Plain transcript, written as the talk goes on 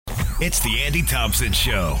It's the Andy Thompson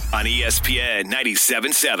Show on ESPN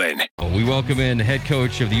 97.7. We welcome in head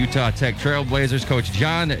coach of the Utah Tech Trailblazers, Coach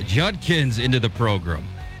Jon Judkins, into the program.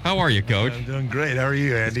 How are you, Coach? I'm doing great. How are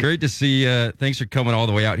you, Andy? It's great to see you. Thanks for coming all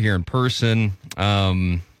the way out here in person.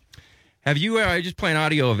 Have you, I just playing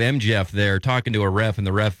audio of MJF there talking to a ref and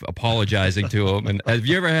the ref apologizing to him. And have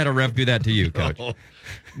you ever had a ref do that to you, Coach?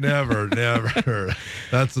 No, never.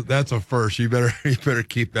 That's a first. You better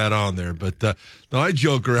keep that on there. But no, I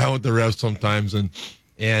joke around with the refs sometimes,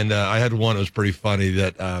 and I had one that was pretty funny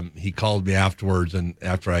that he called me afterwards, and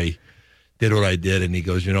after I did what I did, and he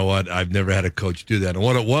goes, "You know what? I've never had a coach do that." And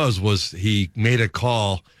what it was he made a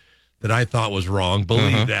call that I thought was wrong.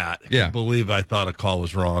 Believe that. Yeah. Believe I thought a call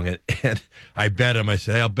was wrong. And I bet him, I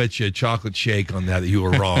said, "Hey, I'll bet you a chocolate shake on that you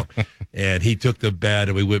were wrong." And he took the bet,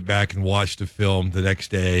 and we went back and watched the film the next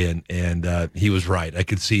day, and he was right. I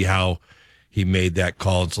could see how he made that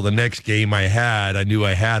call. And so the next game I knew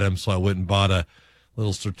I had him, so I went and bought a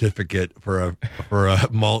little certificate for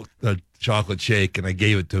a chocolate shake, and I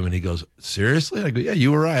gave it to him, and he goes, "Seriously?" I go, "Yeah,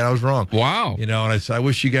 you were right. I was wrong." Wow. And I said, "I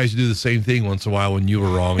wish you guys would do the same thing once in a while when you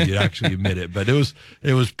were wrong and you'd actually admit it." But it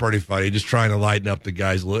was pretty funny, just trying to lighten up the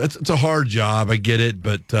guys a little. It's a hard job, I get it,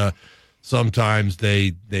 but sometimes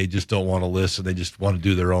they just don't want to listen. They just want to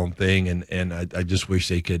do their own thing, and I just wish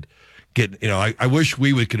they could get. I wish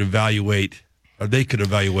could evaluate, or they could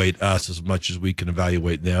evaluate us as much as we can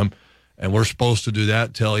evaluate them. And we're supposed to do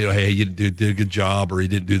that, tell hey, you did a good job, or you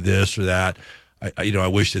didn't do this or that. I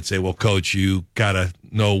wish they'd say, well, Coach, you got to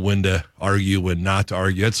know when to argue, when not to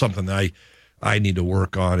argue. That's something that I need to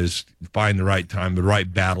work on, is find the right time, the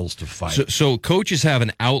right battles to fight. So coaches have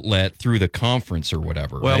an outlet through the conference or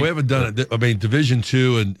whatever, Well, right? we haven't done it. I mean, Division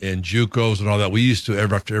II and JUCOs and all that, we used to,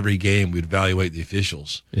 after every game, we'd evaluate the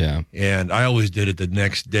officials. Yeah. And I always did it the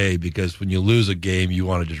next day, because when you lose a game, you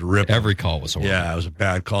want to just rip them. Every call was horrible. Yeah, it was a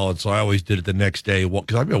bad call, and so I always did it the next day,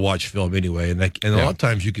 because I'm going to watch film anyway, and a lot of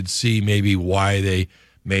times you could see maybe why they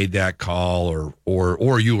made that call,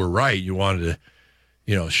 or you were right. You wanted to,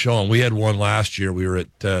 show them. We had one last year. We were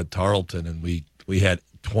at Tarleton, and we had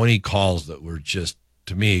 20 calls that were just,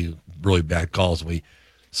 to me, really bad calls. And we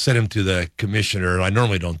sent them to the commissioner, and I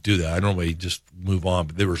normally don't do that. I normally just move on,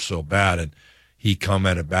 but they were so bad, and he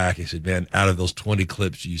commented back. He said, "Man, out of those 20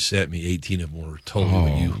 clips you sent me, 18 of them were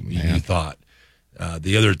totally what you thought.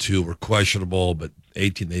 The other 2 were questionable, but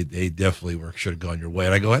 18, they definitely should have gone your way."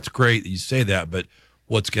 And I go, "That's great that you say that, but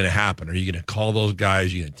what's going to happen? Are you going to call those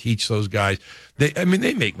guys? Are you going to teach those guys?" They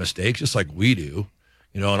make mistakes just like we do,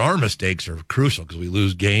 and our mistakes are crucial, because we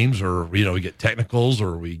lose games, or we get technicals,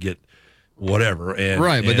 or we get whatever.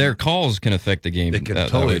 But their calls can affect the game. They can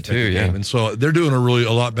totally affect the game. And so they're doing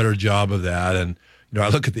a lot better job of that. And I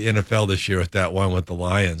look at the NFL this year with that one with the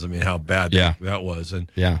Lions. I mean, how bad that was, and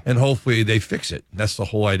hopefully they fix it. That's the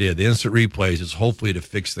whole idea. The instant replays is hopefully to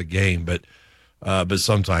fix the game, but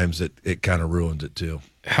sometimes it kind of ruins it too.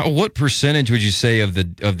 What percentage would you say of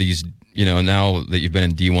these, now that you've been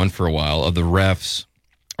in D1 for a while, of the refs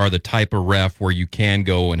are the type of ref where you can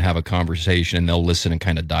go and have a conversation and they'll listen and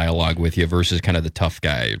kind of dialogue with you, versus kind of the tough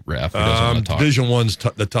guy ref who doesn't want to talk? Division I's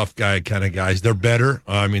the tough guy kind of guys. They're better.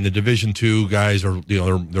 I mean, the Division II guys are,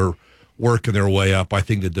 they're working their way up. I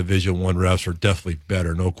think the Division I refs are definitely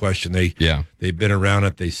better, no question. They've been around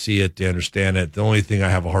it, they see it, they understand it. The only thing I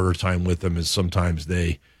have a harder time with them is sometimes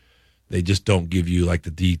they just don't give you, like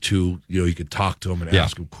the D2. You could talk to them and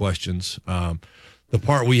ask them questions. The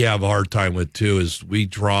part we have a hard time with too is we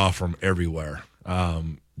draw from everywhere.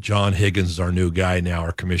 John Higgins is our new guy now,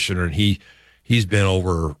 our commissioner, and he's been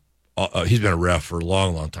a ref for a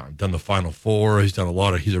long, long time. Done the Final Four. He's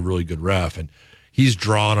done he's a really good ref, and he's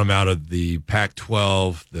drawn them out of the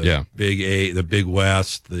Pac-12, the Big 8, the Big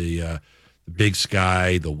West, the Big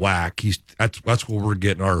Sky, the WAC. That's where we're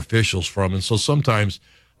getting our officials from. And so sometimes,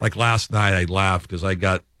 like last night, I laughed because I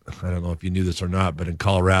don't know if you knew this or not, but in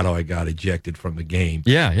Colorado, I got ejected from the game.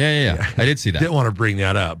 Yeah. I did see that. Didn't want to bring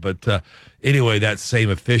that up, but anyway, that same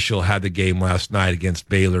official had the game last night against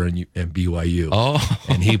Baylor and BYU. Oh.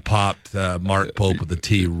 And he popped Mark Pope with the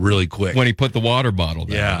tee really quick. When he put the water bottle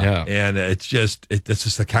down. Yeah. And that's just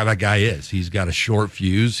the kind of guy he is. He's got a short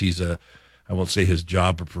fuse. I won't say his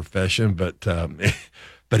job or profession,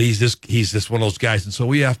 but he's just one of those guys. And so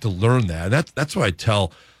we have to learn that. And that's what I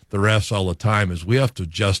tell the refs all the time, is we have to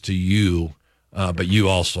adjust to you, but you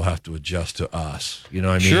also have to adjust to us. You know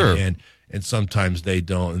what I mean? Sure. And sometimes they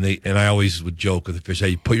don't. And I always would joke with the officials,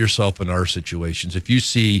 hey, put yourself in our situations. If you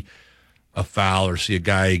see a foul or see a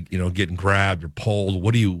guy, getting grabbed or pulled,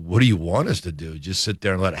 what do you want us to do? Just sit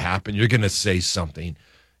there and let it happen? You're going to say something.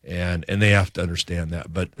 And they have to understand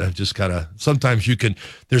that. But just kind of sometimes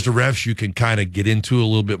there's the refs you can kind of get into a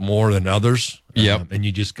little bit more than others. Yep. And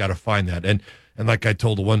you just got to find that. And like I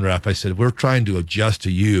told the one ref, I said, we're trying to adjust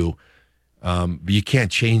to you, but you can't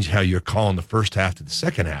change how you're calling the first half to the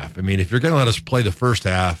second half. I mean, if you're going to let us play the first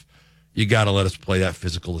half, you got to let us play that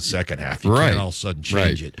physical the second half. You can't all of a sudden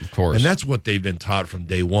change it. Of course. And that's what they've been taught from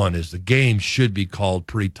day one is the game should be called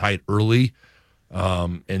pretty tight early,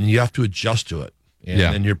 and you have to adjust to it.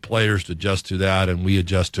 And your players adjust to that, and we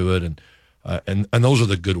adjust to it, and those are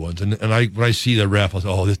the good ones. And when I see the ref, I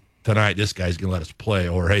say, tonight this guy's going to let us play,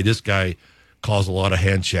 or hey, this guy calls a lot of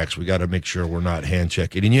hand checks. We got to make sure we're not hand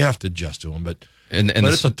checking, and you have to adjust to them. But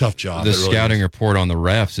it's a tough job. The scouting report on the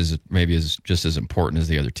refs is just as important as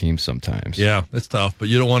the other teams sometimes. Yeah, it's tough, but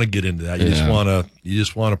you don't want to get into that. You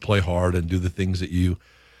just want to play hard and do the things that you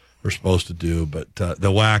are supposed to do. But the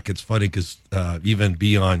WAC, it's funny because even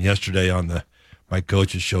Beyond yesterday on my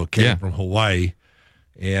coach's show came from Hawaii,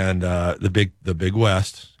 and the Big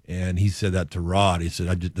West, and he said that to Rod. He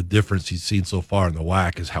said the difference he's seen so far in the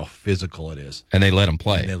WAC is how physical it is. And they let him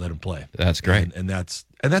play. That's great. And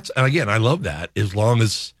again, I love that as long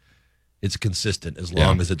as it's consistent, as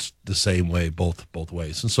long as it's the same way both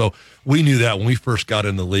ways. And so we knew that when we first got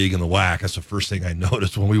in the league in the WAC. That's the first thing I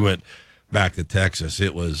noticed when we went back to Texas.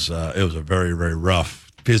 It was a very, very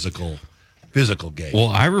rough physical game. Well,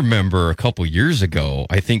 I remember a couple years ago,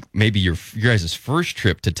 I think maybe your guys' first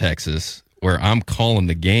trip to Texas, where I'm calling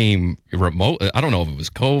the game remote. I don't know if it was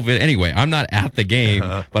COVID. Anyway, I'm not at the game,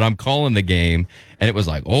 but I'm calling the game, and it was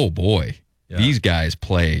like, oh boy, these guys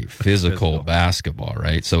play physical basketball,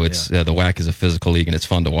 right? So it's the WAC is a physical league, and it's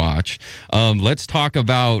fun to watch. Let's talk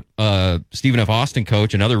about Stephen F. Austin,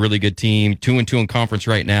 coach, another really good team, 2-2 in conference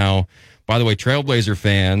right now. By the way, Trailblazer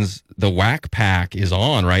fans, the WAC Pack is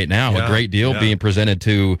on right now. A great deal being presented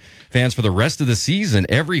to fans for the rest of the season.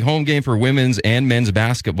 Every home game for women's and men's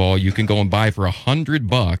basketball you can go and buy for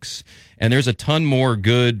 $100. And there's a ton more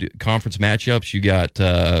good conference matchups. You got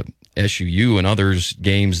SUU and others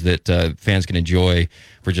games that fans can enjoy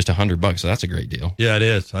for just $100. So that's a great deal. Yeah, it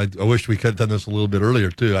is. I wish we could have done this a little bit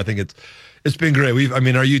earlier too. I think it's been great.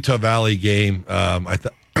 Our Utah Valley game. I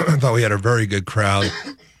thought we had a very good crowd.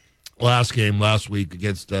 Last week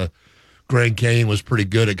against Grand Canyon was pretty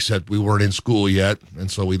good, except we weren't in school yet, and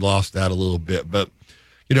so we lost that a little bit. But,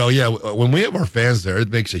 when we have our fans there, it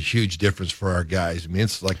makes a huge difference for our guys. I mean,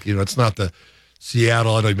 it's like, it's not the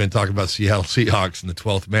Seattle. I know you've been talking about Seattle Seahawks and the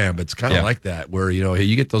 12th man, but it's kind of like that, where, hey,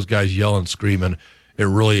 you get those guys yelling, screaming. It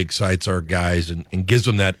really excites our guys and gives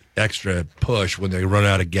them that extra push when they run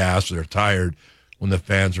out of gas or they're tired when the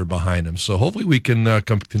fans are behind them. So hopefully we can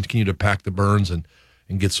continue to pack the burns and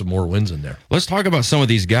get some more wins in there. Let's talk about some of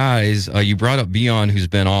these guys. You brought up Beyond, who's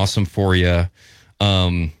been awesome for you,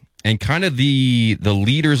 and kind of the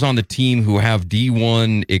leaders on the team who have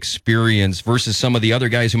D1 experience versus some of the other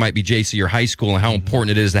guys who might be JC or high school, and how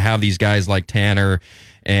important it is to have these guys like Tanner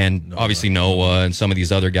and obviously Noah and some of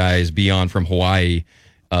these other guys Beyond from Hawaii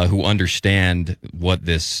who understand what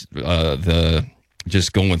this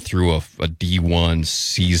just going through a D1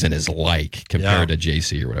 season is like compared to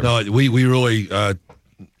JC or whatever. No, we really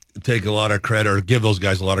take a lot of credit, or give those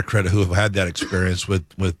guys a lot of credit, who have had that experience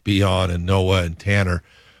with Beyond and Noah and Tanner,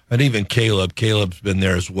 and even Caleb. Caleb's been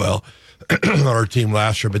there as well on our team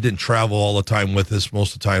last year, but didn't travel all the time with us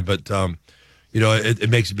most of the time. But it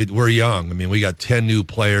makes it. We're young. I mean, we got 10 new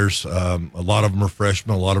players. A lot of them are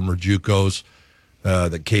freshmen. A lot of them are JUCOs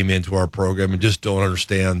that came into our program and just don't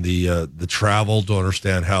understand the travel. Don't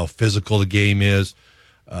understand how physical the game is.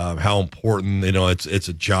 How important, it's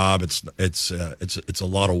a job. It's a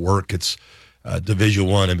lot of work. It's Division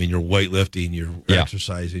I. I mean, you're weightlifting, you're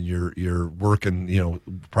exercising, you're working,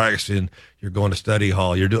 practicing, you're going to study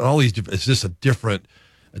hall, you're doing all these different. It's just a different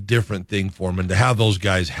thing for them. And to have those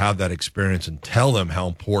guys have that experience and tell them how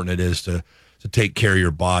important it is to take care of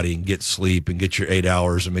your body and get sleep and get your 8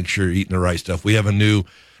 hours and make sure you're eating the right stuff. We have a new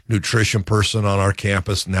nutrition person on our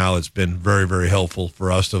campus now. It's been very, very helpful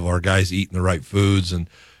for us, of our guys eating the right foods and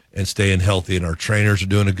staying healthy. And our trainers are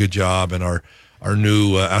doing a good job. And our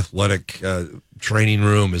new athletic training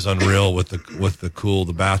room is unreal with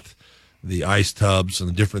the bath, the ice tubs, and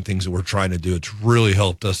the different things that we're trying to do. It's really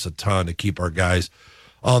helped us a ton to keep our guys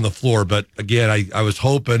on the floor. But again, I was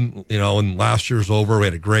hoping, when last year's over, we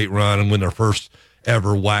had a great run and win our first ever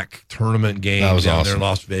WAC tournament game down awesome. there in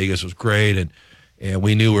Las Vegas. It was great. And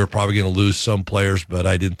we knew we were probably going to lose some players, but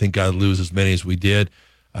I didn't think I'd lose as many as we did.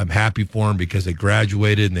 I'm happy for them because they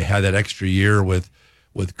graduated and they had that extra year with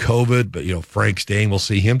COVID. But, Frank Stain, we'll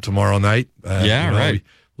see him tomorrow night. Right.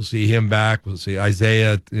 We'll see him back. We'll see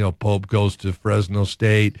Isaiah, Pope goes to Fresno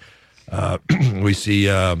State. We see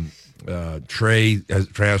Trey has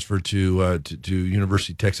transferred to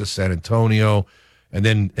University of Texas San Antonio, and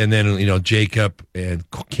then Jacob and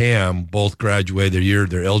Cam both graduated their year.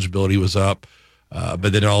 Their eligibility was up,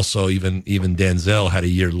 but then also even Denzel had a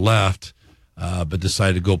year left, but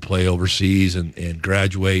decided to go play overseas and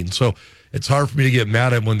graduate. And so it's hard for me to get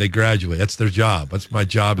mad at them when they graduate. That's their job. That's my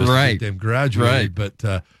job is to get them graduated. Right.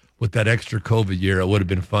 But with that extra COVID year, it would have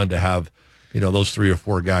been fun to have those 3 or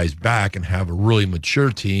 4 guys back and have a really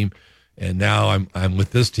mature team. And now I'm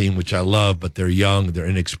with this team, which I love, but they're young, they're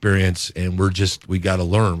inexperienced, and we got to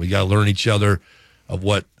learn. We got to learn each other of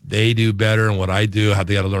what they do better and what I do. How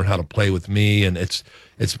they got to learn how to play with me, and it's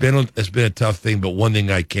been a tough thing. But one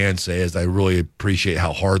thing I can say is I really appreciate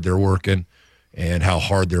how hard they're working and how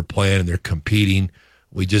hard they're playing and they're competing.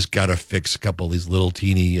 We just got to fix a couple of these little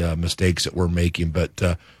teeny mistakes that we're making. But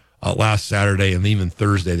last Saturday and even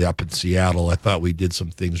Thursday up in Seattle, I thought we did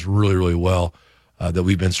some things really, really well that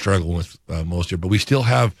we've been struggling with most year. But we still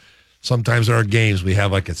have, sometimes in our games, we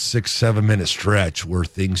have like a 6-7 minute stretch where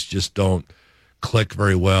things just don't click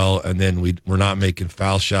very well, and then we're not making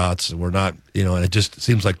foul shots, and we're not, and it just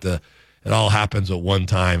seems like it all happens at one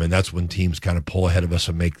time, and that's when teams kind of pull ahead of us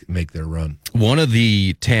and make their run. One of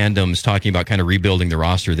the tandems talking about kind of rebuilding the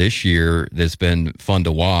roster this year that's been fun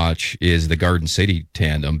to watch is the Garden City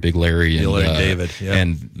tandem, Big Larry and David,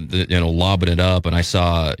 and lobbing it up. And I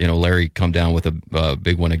saw Larry come down with a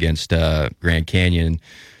big one against Grand Canyon.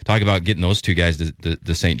 Talk about getting those two guys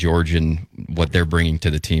to St. George and what they're bringing to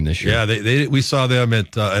the team this year. Yeah, we saw them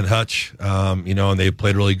at Hutch, and they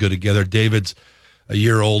played really good together. David's a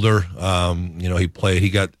year older. He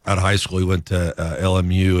got out of high school. He went to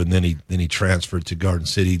LMU, and then he transferred to Garden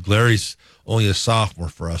City. Larry's only a sophomore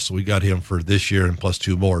for us, so we got him for this year and plus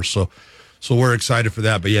 2 more. So we're excited for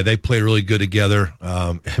that. But yeah, they play really good together.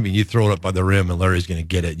 You throw it up by the rim, and Larry's going to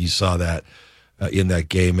get it. You saw that in that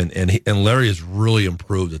game, and Larry has really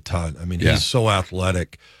improved a ton. He's so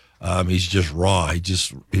athletic. He's just raw. He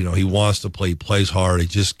just, he wants to play. He plays hard. He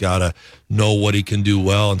just got to know what he can do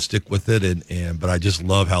well and stick with it. But I just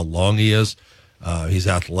love how long he is. He's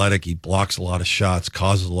athletic. He blocks a lot of shots,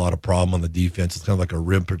 causes a lot of problem on the defense. It's kind of like a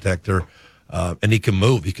rim protector. And he can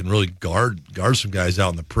move. He can really guard some guys out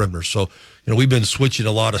in the perimeter. So, we've been switching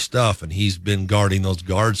a lot of stuff, and he's been guarding those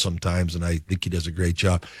guards sometimes, and I think he does a great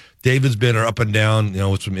job. David's been up and down,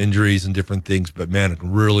 with some injuries and different things, but man,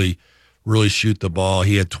 really shoot the ball.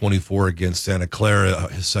 He had 24 against Santa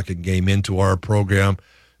Clara, his second game into our program,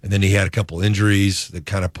 and then he had a couple injuries that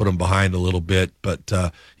kind of put him behind a little bit.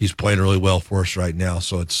 But he's playing really well for us right now.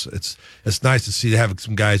 So it's nice to see having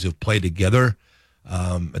some guys who've played together.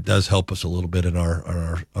 It does help us a little bit in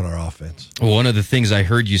our offense. One of the things I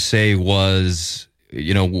heard you say was,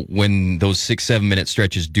 when those 6-7 minute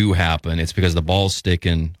stretches do happen, it's because the ball's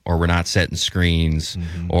sticking, or we're not setting screens,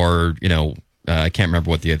 or I can't remember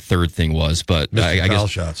what the third thing was, but I guess foul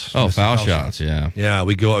shots. Oh, foul shots. Yeah.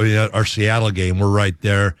 We go. Our Seattle game, we're right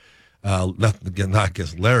there. Not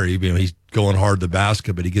against Larry. He's going hard to the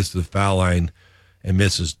basket, but he gets to the foul line and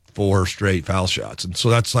misses 4 straight foul shots, and so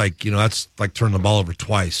that's like turning the ball over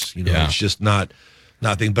twice. It's just not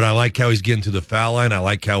nothing. But I like how he's getting to the foul line. I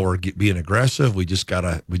like how we're being aggressive. We just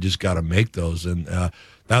gotta make those, and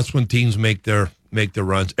that's when teams make their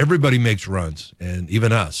runs. Everybody makes runs, and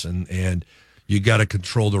even us, and you got to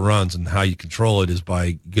control the runs, and how you control it is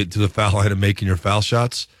by getting to the foul line and making your foul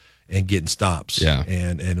shots and getting stops. Yeah,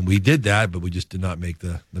 and we did that, but we just did not make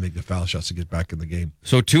the foul shots to get back in the game.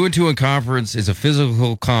 So 2-2 in conference is a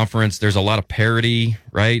physical conference. There's a lot of parity,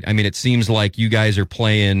 right? It seems like you guys are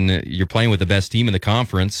playing with the best team in the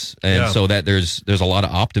conference, and so that there's a lot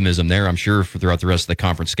of optimism there, I'm sure, throughout the rest of the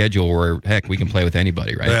conference schedule, where heck, we can play with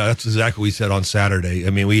anybody, right? Yeah, that's exactly what we said on Saturday.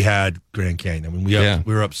 We had Grand Canyon.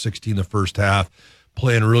 We were up 16 the first half,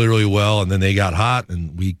 playing really, really well, and then they got hot,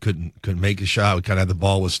 and we couldn't make a shot. We kind of had the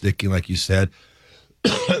ball was sticking, like you said,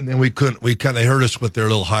 and then they hurt us with their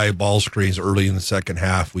little high ball screens early in the second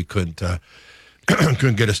half. We couldn't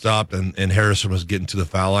get a stop, and Harrison was getting to the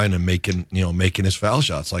foul line and making his foul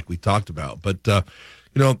shots like we talked about. But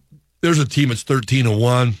there's a team that's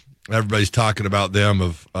 13-1. Everybody's talking about them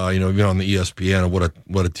even on the ESPN of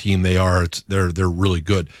what a team they are. They're really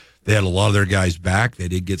good. They had a lot of their guys back. They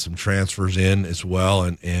did get some transfers in as well,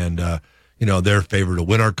 and they're favored to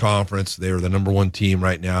win our conference. They're the number 1 team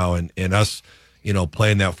right now, and us,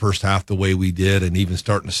 playing that first half the way we did, and even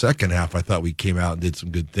starting the second half, I thought we came out and did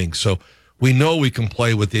some good things. So we know we can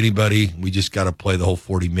play with anybody. We just got to play the whole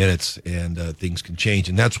 40 minutes, and things can change,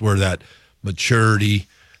 and that's where that maturity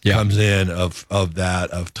comes in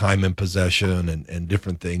of time and possession and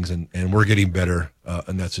different things, and we're getting better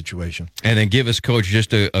in that situation. And then give us, Coach,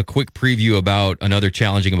 just a quick preview about another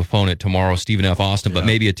challenging opponent tomorrow, Stephen F. Austin, but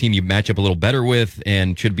maybe a team you match up a little better with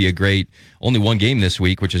and should be a great, only one game this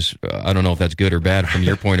week, which is, I don't know if that's good or bad from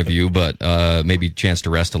your point of view, but maybe a chance to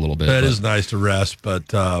rest a little bit. It is nice to rest,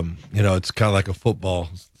 but, it's kind of like a football.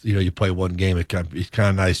 You play one game, it's kind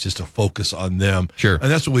of nice just to focus on them. Sure. And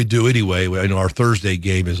that's what we do anyway. Our Thursday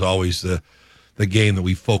game is always the game that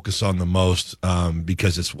we focus on the most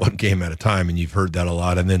because it's one game at a time, and you've heard that a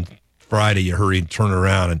lot. And then Friday, you hurry and turn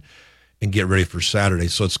around and get ready for Saturday.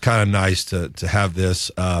 So it's kind of nice to have this.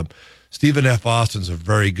 Stephen F. Austin's a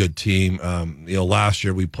very good team. Last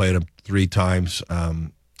year we played them 3 times,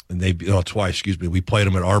 and twice, excuse me. We played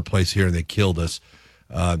them at our place here, and they killed us.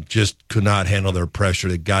 Just could not handle their pressure.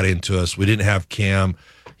 They got into us. We didn't have Cam.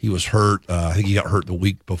 He was hurt. I think he got hurt the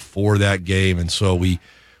week before that game, and so we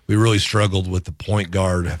really struggled with the point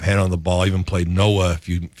guard handling the ball. Even played Noah a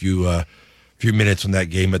few minutes in that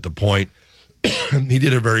game at the point. He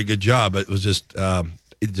did a very good job, but it was just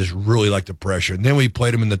really liked the pressure. And then we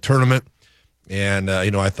played him in the tournament, and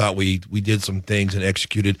I thought we did some things and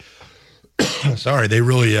executed. Sorry, they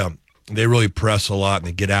really press a lot and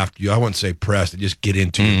they get after you. I wouldn't say press; they just get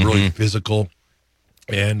into you, really physical,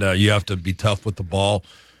 and you have to be tough with the ball.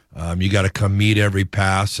 You got to come meet every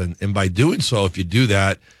pass, and by doing so, if you do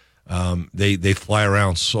that, they fly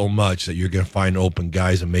around so much that you're going to find open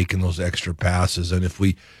guys and making those extra passes. And if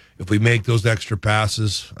we make those extra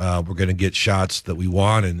passes, we're going to get shots that we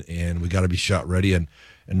want, and we got to be shot ready and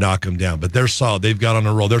knock them down. But they're solid. They've got on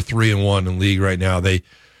a roll. They're 3-1 in league right now. They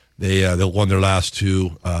won their last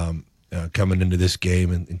 2 coming into this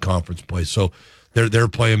game in conference play. So they're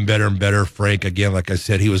playing better and better. Frank, again, like I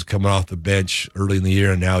said, he was coming off the bench early in the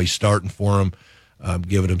year, and now he's starting for him,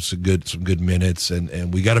 giving him some good minutes.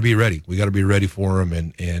 And we got to be ready. We got to be ready for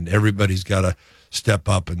him, and everybody's got to step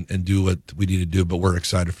up and do what we need to do, but we're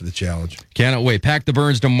excited for the challenge. Cannot wait. Pack the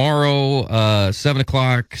Burns tomorrow, 7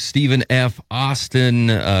 o'clock, Stephen F. Austin.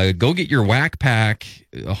 Go get your whack pack,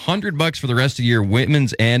 $100 for the rest of your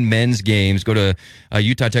women's and men's games. Go to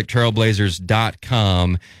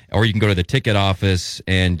UtahTechTrailblazers.com, or you can go to the ticket office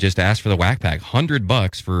and just ask for the whack pack.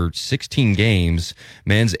 $100 for 16 games,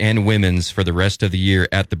 men's and women's, for the rest of the year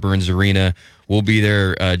at the Burns Arena. We'll be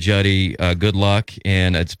there, Juddy. Good luck,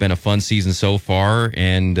 and it's been a fun season so far.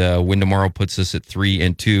 And win tomorrow puts us at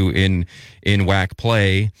 3-2 in WAC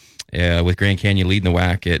play, with Grand Canyon leading the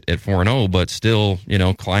WAC at 4-0, but still,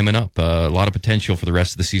 climbing up. A lot of potential for the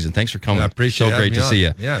rest of the season. Thanks for coming. I appreciate it. So great to see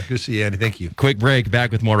you. Yeah, good to see you, Andy. Thank you. Quick break.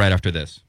 Back with more right after this.